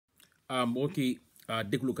mbokki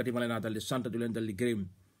déglukat yi ma leen dal di sant di leen dal di gërëm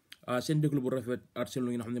seen déglu bu rafet ak seen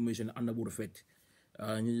lu nga xam ne mooy seen ànd bu rafet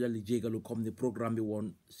ñu dal di jégalu comme ni programme bi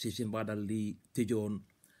woon si seen baa dal di tëjoon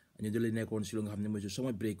ñu dal di nekkoon si lu nga xam ne mooy si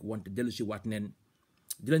sama break wante dellu si waat neen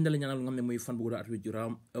di leen dal di ñaanal lu nga xam ne mooy fan bu gudda at wi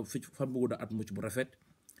juram fan bu gudda at mucc bu rafet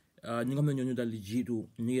ñi nga xam ne ñoo ñu dal di jiitu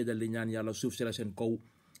ñu ngi dal di ñaan yàlla suuf si la seen kaw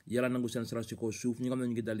yàlla nangu seen sara si kaw suuf ñi nga xam ne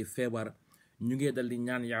ñu ngi dal di feebar ñu ngi dal di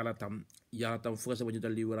ñaan yàlla tam fu sa ba ñu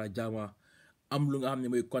dal di war a jaama am lu nga xam ne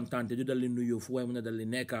mooy kontaan te ñu dal di nuyu fu waaye mën a dal di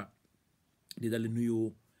nekka di dal di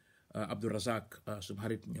nuyu Abdou Razak sum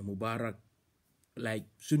xarit ña Mubarak like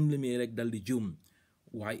suñ limee rek dal di juum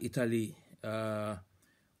waaye Italie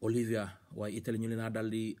Olivia waaye Italie ñu leen a dal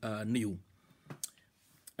di nuyu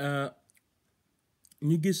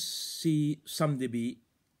ñu gis si samedi bi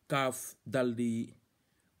CAF dal di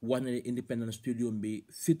wax ne Independence Stadium bi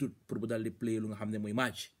fitut pour bu dal di play lu nga xam ne mooy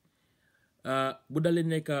match bu dal di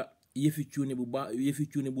nekk yëfi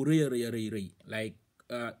cuune bu rëy a rëy like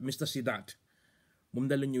Mr Sidat moom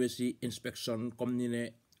dal di ñëwee si inspection comme ni ne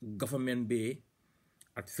government bi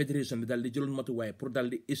ak fédération bi dal di jëloon matuwaay pour dal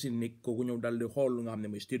di isin ni kooku ñëw dal di xool lu nga xam ne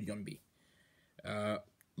mooy stadium bi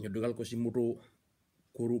ñu dugal ko si moto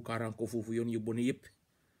kóoru kaaraan ko foofu yoon yu bon yëpp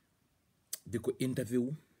di ko interview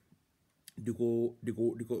di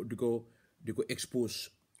ko expose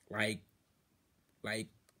like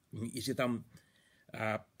ñu isi tam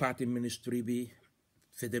party ministry bi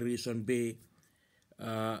fédération bi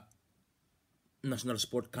National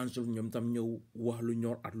Sport Council ñoom tam ñëw wax lu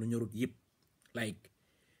ñor at lu ñorut yëpp like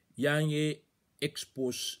yaa ngi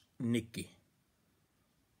expose nit ki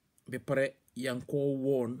ba pare yaa ngi koo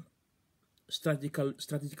woon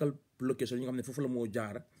strategical location yi nga xam ne foofu la moo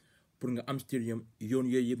jaar pour nga am stadium yoon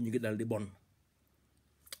yooyu yëpp ñu ngi dal di bon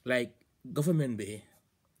like government bi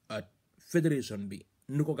ak fédération bi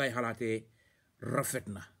ni ko gaay xalaatee rafet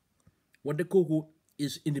na wante kooku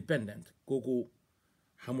is independent kooku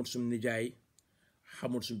xamul sum nijaay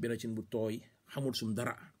xamul sum benn cin bu tooy xamul sum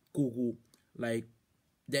dara kooku like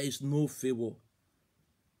there is no favor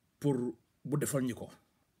pour bu defal ñu ko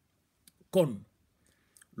kon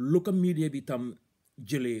lu ko media bi tam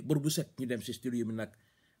jëlee bor bu set ñu dem si studio bi nag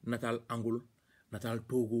nataal angul nataal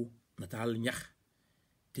toogu nataal ñax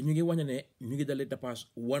te ñu ngi wàññi ne ñu ngi dalee dépasse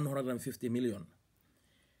 150 million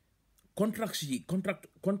contracts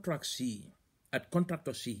yi ak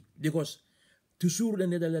contractors yi because toujours dañ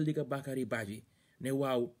ne dalal di ko Bakary Badji ne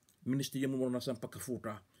waaw ministre yi mu waroon a sampa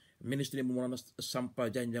Kafuta ministre yi mu waroon a sampa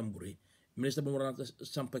Janjanbureh ministre bi mu waroon a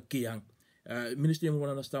sampa Kiyang ministre yi mu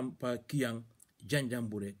waroon a sampa Kiyang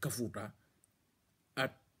Janjanbureh Kafuta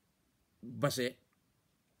ak Basse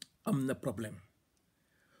am na problème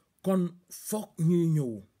kon foog ñuy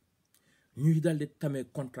ñëw ñuy dal di tamee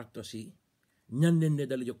contractors yi ñan leen ne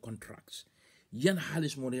dal di jox contracts yan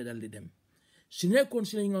xaalis moo dee dal di dem si nekkoon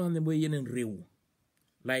si la nga xam ne mooy yeneen réew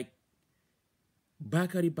like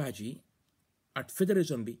Bakary Badji ak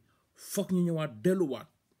fédération bi foog ñu ñëwaat delluwaat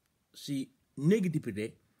si néegi député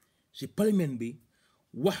si parlement bi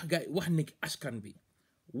wax nekk askan bi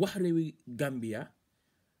wax réewi Gambia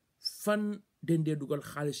fan den dee dugal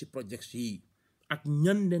xaalis si projets yi ak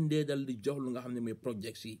ñan den dee dal di jox lu nga xam ne mooy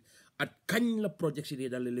projets yi ak kañ la projets yi dee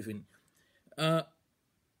dal di lifin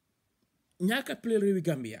ñaaka play réewi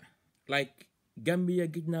Gambia like Gambia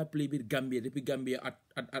gis naa play biir Gambia depuis Gambia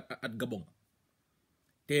at Gabon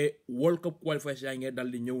te World Cup qualifiers yaa ngi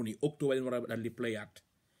dal di ñëw ni octobre leen war a dal di play at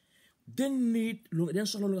den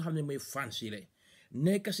soxla lu nga xam ne mooy fans yi la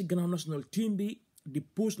nekk si gannaaw national team bi di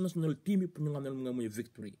push national team bi pour ñu nga xam ne mu nga mooy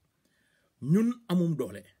victory ñun amum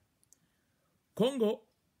doole Congo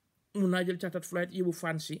mun naa jël chartered flight yóbbu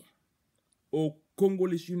fans yi au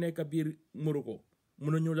Congolais yu nekk biir Morocco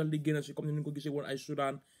mun na ñëw dal di génn si comme ni ñu ko gisee woon ay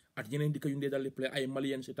Soudan ak yeneen dëkk yu dee dal di play ay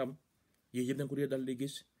Maliens itam yooyu yëpp dañ ko dee dal di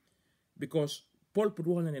gis because Paul Pot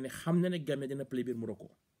wax na ne xam na ne Gambia dina play biir Morocco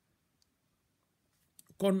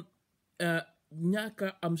kon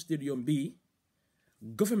ñaaka am stadium bi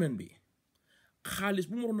government bi xaalis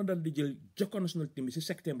bu mu waroon a dal di jël jokko national team bi si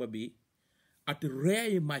septembre bi at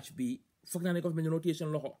reey match bi foog naa ne government ñoo téye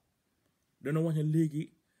seen loxo dañoo wax ne léegi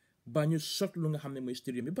ba ñu sot lu nga xam ne mooy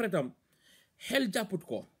stadium bi par exemple xel jàpput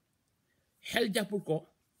ko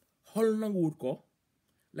xol nanguwut ko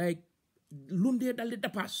like lu ndee dal di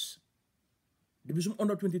dépasse depuis sum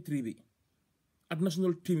under 23 bi ak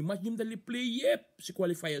national team bi match ñi mu dal di play yëpp si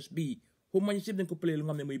qualifiers bi xaw ma ñu si dañ ko play lu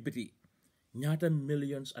nga xam ne mooy bëti ñaata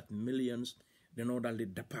millions ak millions dañoo dal di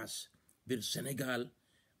dépasse biir Sénégal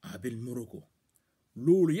biir Morocco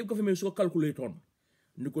loolu yëpp ko fi mel su ko calculé toon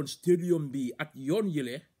ni kon stadium bi ak yoon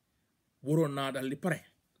yële waroon naa dal di pare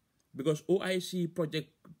because OIC project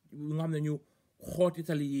nga xam ne ñu xooti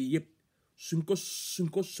tali yi yëpp suñ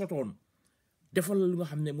ko sotoon defal lu nga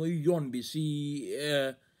xam ne mooy yoon bi si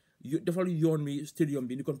defal yoon bi stadium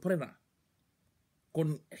bi ni kon pare na kon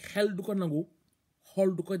xel du ko nangu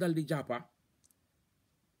xool du ko dal di jàppa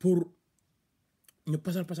pour ñu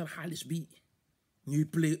pasal xaalis bi ñuy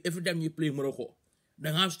play every time ñuy play Morocco da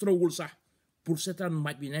ngaa struggle sax pour seetaan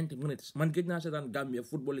match bi 90 minutes man gëj naa seetaan Gambia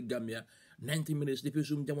football Gambia 90 minutes depuis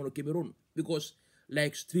suñu jamono Cameroon because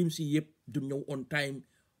like stream si yëpp du ñëw on time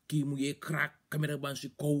kii mu ngi crack caméra ban si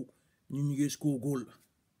kaw ñu ngi score goal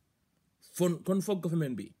kon foog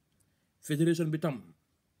government bi fédération bi tam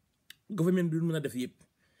government bi du mën a def yëpp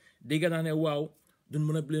dégg naa ne waaw duñ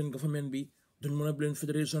mën a blame government bi duñ mën a blame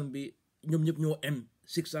fédération bi ñoom ñëpp ñoo am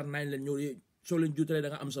 6 or 9 leen ñoo soo leen juutalee da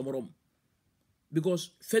nga am sa morom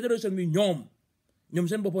because fédération bi ñoom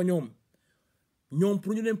seen boppa ñoom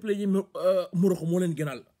pour ñu leen play ji Morocco moo leen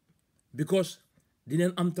gënal because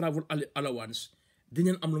dineen am travel allowance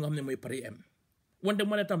dineen am lu nga xam ne mooy pari am wante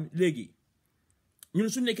ma ne tam léegi ñun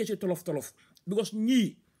su nekkee si tolof because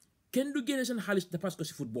ñii kenn du génne seen xaalis dépasse ko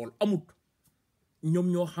si football amut ñoom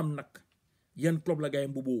ñoo xam nag yan club la gaay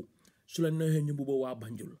mbuboo su leen neexee ñu mbuboo waa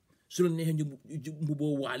Banjul su leen neexee ñu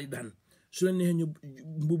mbuboo waali daan su leen neexee ñu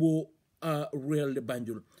mbuboo Royal de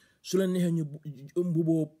Banjul su leen neexee ñu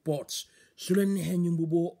mbuboo Ports su leen neexee ñu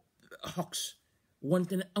mbuboo Hawks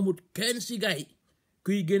wante ne amut kenn si gaay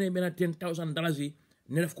kuy génne benn $10,000 yi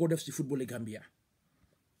ne def koo def si football Gambia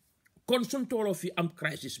kon suñ tooloo fi am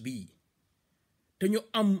crisis bii te ñu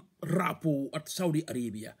am rapport at Saudi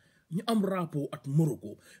Arabia ñu am rapport at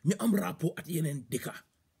Morocco ñu am rapport at yeneen dëkka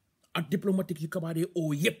at diplomatique yu kabaaree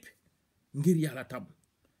oo yépp ngir yàlla tam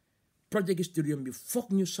projet stadium bi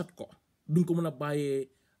foog ñu sat ko duñ ko mën a bàyyee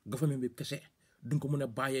government bi kese duñ ko mën a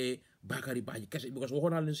bàyyee Bakary Badji kese because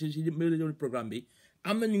waxoon naa leen si mbir programme bi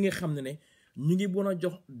am na ñu ngi xam ne ñu ngi mën a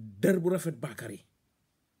jox der bu rafet Bakary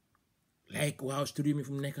like waaw stadium yi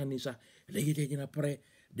fu mu nekk nii sax léegi tey dina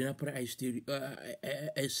pare ay stadium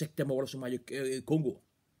ay septembre wala suma Congo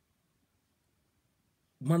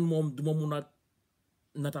man moom duma mun a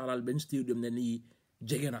nataalal benn stadium ne nii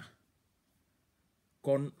jege na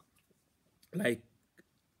kon like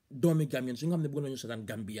doomi Gambien su nga xam ne bëgg nañu seetaan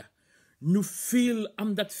Gambia ñu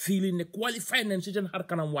am that feeling ne qualify nañ si seen xar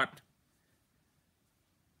kanam waat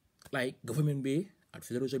like government bi ak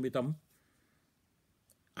fédération bi tam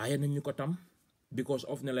aaye nañ ñu ko tam because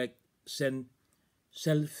of ne like seen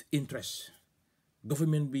self interest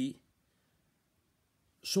government bi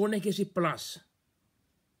soo nekkee si place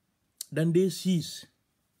dan dee siis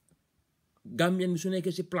Gambien bi su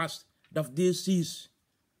nekkee si place daf dee siis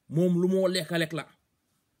moom lu moo lekkalek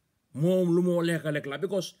la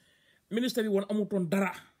because ministre bi woon amutoon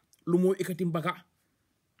dara lu moo ikkati mbaga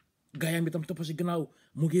gaayam bi tam toppa si gannaaw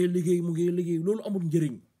mu ngi liggéey loolu amul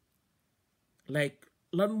njëriñ like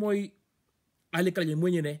lan mooy alikalaje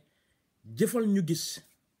mooy ñu ne jëfal ñu gis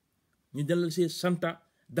ñu dalal see santa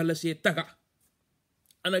dalal see taga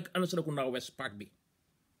ana Serekunda West Park bi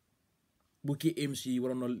bu kii MC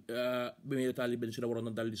waroon na bi muy taalibe si la waroon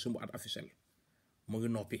na dal di sumb at officiel mu ngi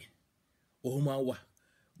noppi waxuma wax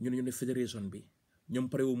ñu ne fédération bi ñoom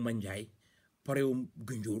parewum Manjaay parewum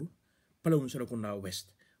Gunjur parewum Serekunda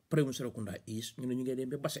West parewum Serekunda East ñu ngi dem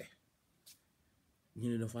ba Basse ñu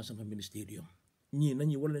ne dafa samp mini stadium ñii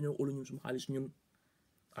nañu wala nañoo óolu ñun suñu xaalis ñun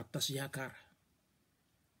ak tas yaakaar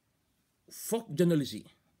foog journaliste yi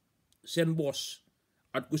seen boos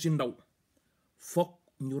at ku si ndaw foog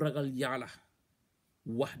ñu ragal yàlla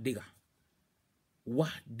wax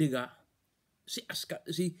dëgga si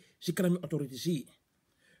si kanami autorité si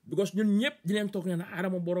because ñun ñëpp dineen toog ne na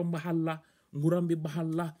Adama Barrow baxal la nguuram bi baxal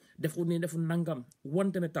la defu nangam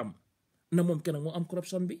wante ne tam na moom kenn moo am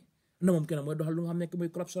corruption bi na moom kenn mooy doxal lu nga xam ne mooy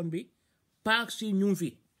corruption bi paak si ñu fi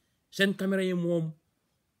seen caméra yi moom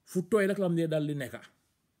fu tooy rek la am ne daal di nekka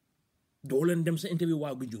doo leen dem sa interview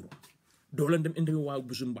waa Gunjur doo leen dem interview waa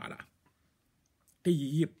Busumbala te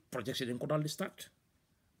yii yëpp projet si dañ ko daal di start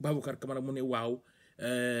Baboucarr Camara mu ne waaw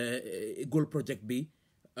goal project bi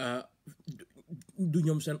du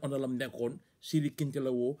ñoom seen onalam nekkoon Sidi Kinte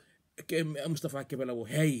la woo Moustapha Kebe la woo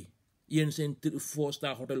hey yéen seen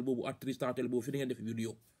 4-star hotel boobu ak 3-star hotel boobu fi da ngeen def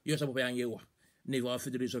vidéo yow sa bopp yaa ngi wax ne waa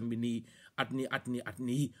fédération bi nii at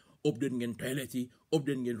nii update ngeen toilet yi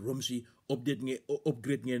update ngeen rooms yi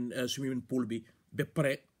upgrade ngeen swimming pool bi ba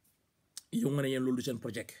pare yow nga ne yéen loolu seen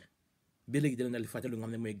projet ba léegi dina leen di fàttali nga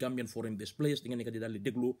xam ne mooy Gambian foreign based players di nga nekk di daal di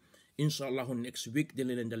déglu incha allahu next week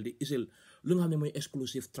dina leen dal di isil lu nga xam ne mooy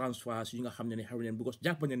exclusive transfers yi nga xam ne xew neen because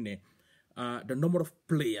jàpp nañ ne the number of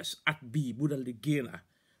players at bii bu dal di génn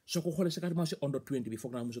soo ko xoolee secrètement si under 20 bi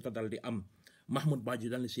foog naa mosut a dal di am Mahmoud Badji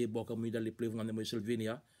dal di see bokk muy dal di play fu nga xam ne mooy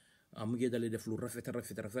Slovenia mu ngi dal di def lu rafet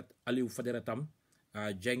Alieu Fadera tam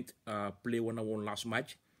Genk play woon na woon last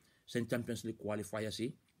match seen Champions League qualifiers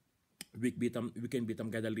yi weekend bi tam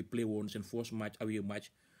ngay dal di play woon seen first match away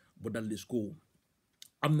match bu dal di score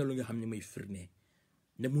am na lu nga xam ne mooy firnde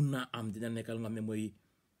ne mun naa am dina nekkal nga xam ne mooy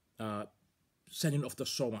signing of the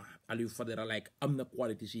summer Alieu Fadera like am na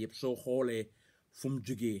quality si yëpp soo xoolee fu mu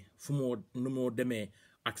jógee fu moo demee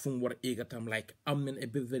at fu mu war a éega tam like am nañ a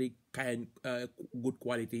very kind good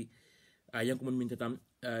quality yaa ngi ko mën minte tam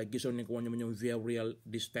gisoon nañ ko woon ñoom Villarreal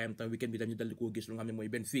this time tam weekend bi tam ñu dal di koo gis lu nga xam ne mooy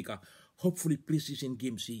Benfica hopefully pre-season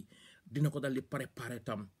games yi dina ko dal di préparer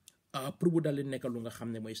tam pour bu dal di nekk lu nga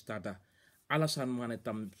xam ne mooy starter Alasana Manneh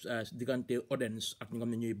tam diggante Odense ak ñu nga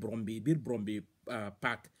xam ne ñooy biir Bromby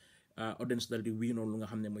Park Odense dal di wiinoon lu nga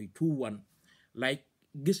xam ne mooy 2-1 like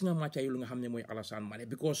gis nga match yi lu nga xam ne mooy Alasana Manneh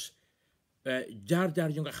because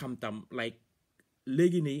jaar-jaar yu nga xam tam like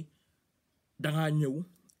léegi nii dangaa ñëw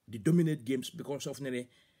di dominate games because of ne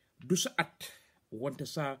du sa at wante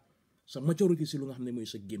sa maturity si lu nga xam ne mooy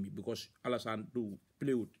sa game yi because Alasana du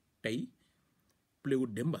playwut tey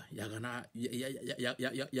playwut demba yaaga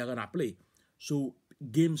naa play so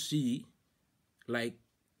game si like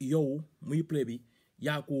yow muy play bi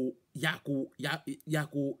yaa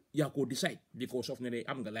ko decide because of ne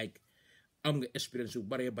am nga experience yu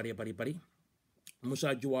bari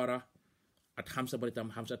Musa Juwara at Hamza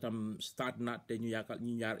tam start na te ñu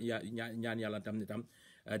ñaan yàlla tam ne tam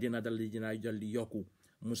dina dal di yokku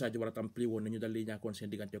Musa Juwara tam play woon nañu dal di ñàkkoon seen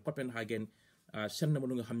diggante Copenhagen seen na ma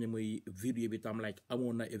lu nga xam ne mooy vidéo bi tam like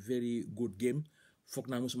amoon na a very good game foog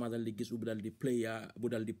naa musuma dal di gis bu dal di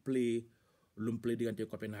play lu mu play diggante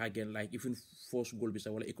Copenhagen like even first goal bi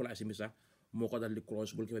sax wala écolaasi bi sax moo ko dal di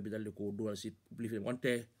cross goal bi dal di ko dugal si lifin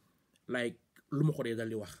wante like lu ma ko dee dal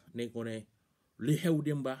di wax ne ko ne li xew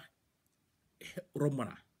démba romb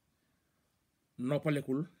na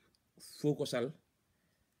noppalekul foo ko sal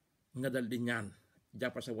nga dal di ñaan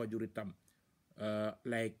jàppa sa wajur itam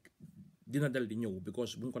like dina dal di ñëw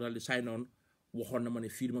because bu mu ko dal di sign on waxoon na ma ne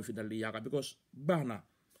fii ma fi dal di yaakaar because baax na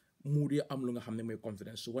mu di am lu nga xam ne mooy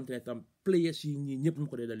confidence wante ne tam players yi ñii ñëpp mu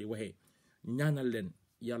ko dee dal di waxee ñaanal leen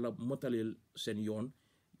yàlla motalil seen yoon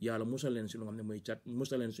yàlla musal leen si lu nga xam ne mooy cat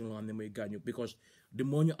musal leen si lu nga xam ne mooy gaañu because the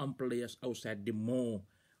more ñu am players outside the more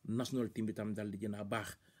national team bi tam dal di gën a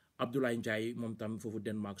baax Abdoulaye Ndiaye moom tam foofu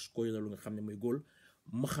Denmark score na lu nga xam ne mooy goal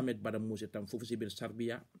Mohamed Badamoesi tam foofu si biir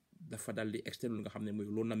Serbia dafa dal di externe lu nga xam ne mooy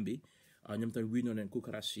lonam bi ñoom tam wiinoon neen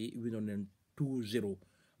Kukarasi wiinoon neen 2-0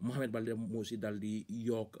 Mohamed Badamoesi dal di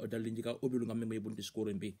yokk dal di njëkka ubbi lu nga xam ne mooy bunti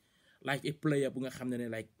scoring bi like a player bu nga xam ne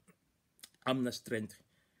like am na strength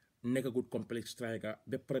nekk good complex striker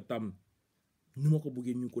ba pare tam nu ma ko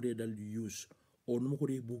buggee ñu ko dee dal di use o nu ma ko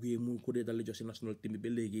dee buggee mu ko dee dal di jox si national team bi ba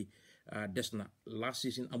léegi des na last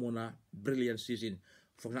season amoon na brilliant season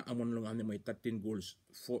foog na amoon lu nga xam ne mooy 13 goals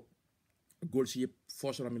goals yëpp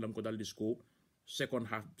first round bi la mu ko dal di score second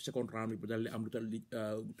round bi dal di am lu tal di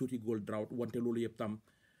tuuti goal drought wante loolu yëpp tam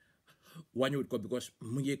wàññiwut ko because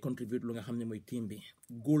mu ngi contribute lu nga xam ne mooy team bi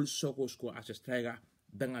goal soo ko score as a striker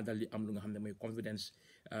dangaa dal di am lu nga xam ne mooy confidence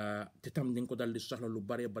te tam di nga ko dal di soxla lu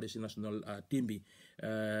bari si national team bi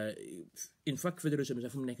in fact fédération bi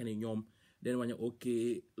sax fu mu nekk nii ñoom den wàññi ok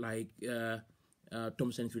like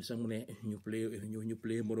Tom Senfield sax mu ne ñu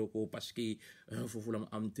play Morocco parce que foofu la mu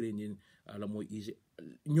am training la mooy easy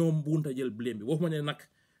ñoom bunta jël blame bi waxuma ne nag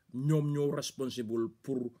ñoom ñoo responsible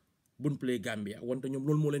pour buñ play Gambia wante ñoom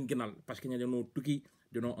loolu moo leen gënal parce que ña dañoo tukki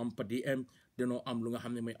dañoo am per diem dañoo am lu nga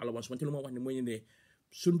xam ne mooy allowance wante lu ma wax ne mooy ne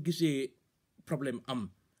suñ gisee problème am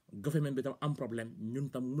government bi tam am problème ñun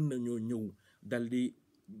tam mën nañoo ñëw dal di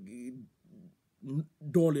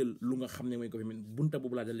dooleel lu nga xam ne mooy government bunta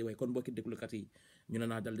boobu laa dal di way kon mbokki déglukat yi ñu ne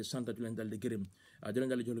naa dal di sant di leen dal di gërëm di leen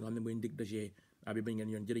dal di jox lu nga xam ne mooy ndig dagee bi bañ ngeen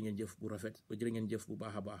yoon jërë ngeen jëf bu rafet jërë ngeen jëf bu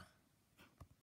baax a baax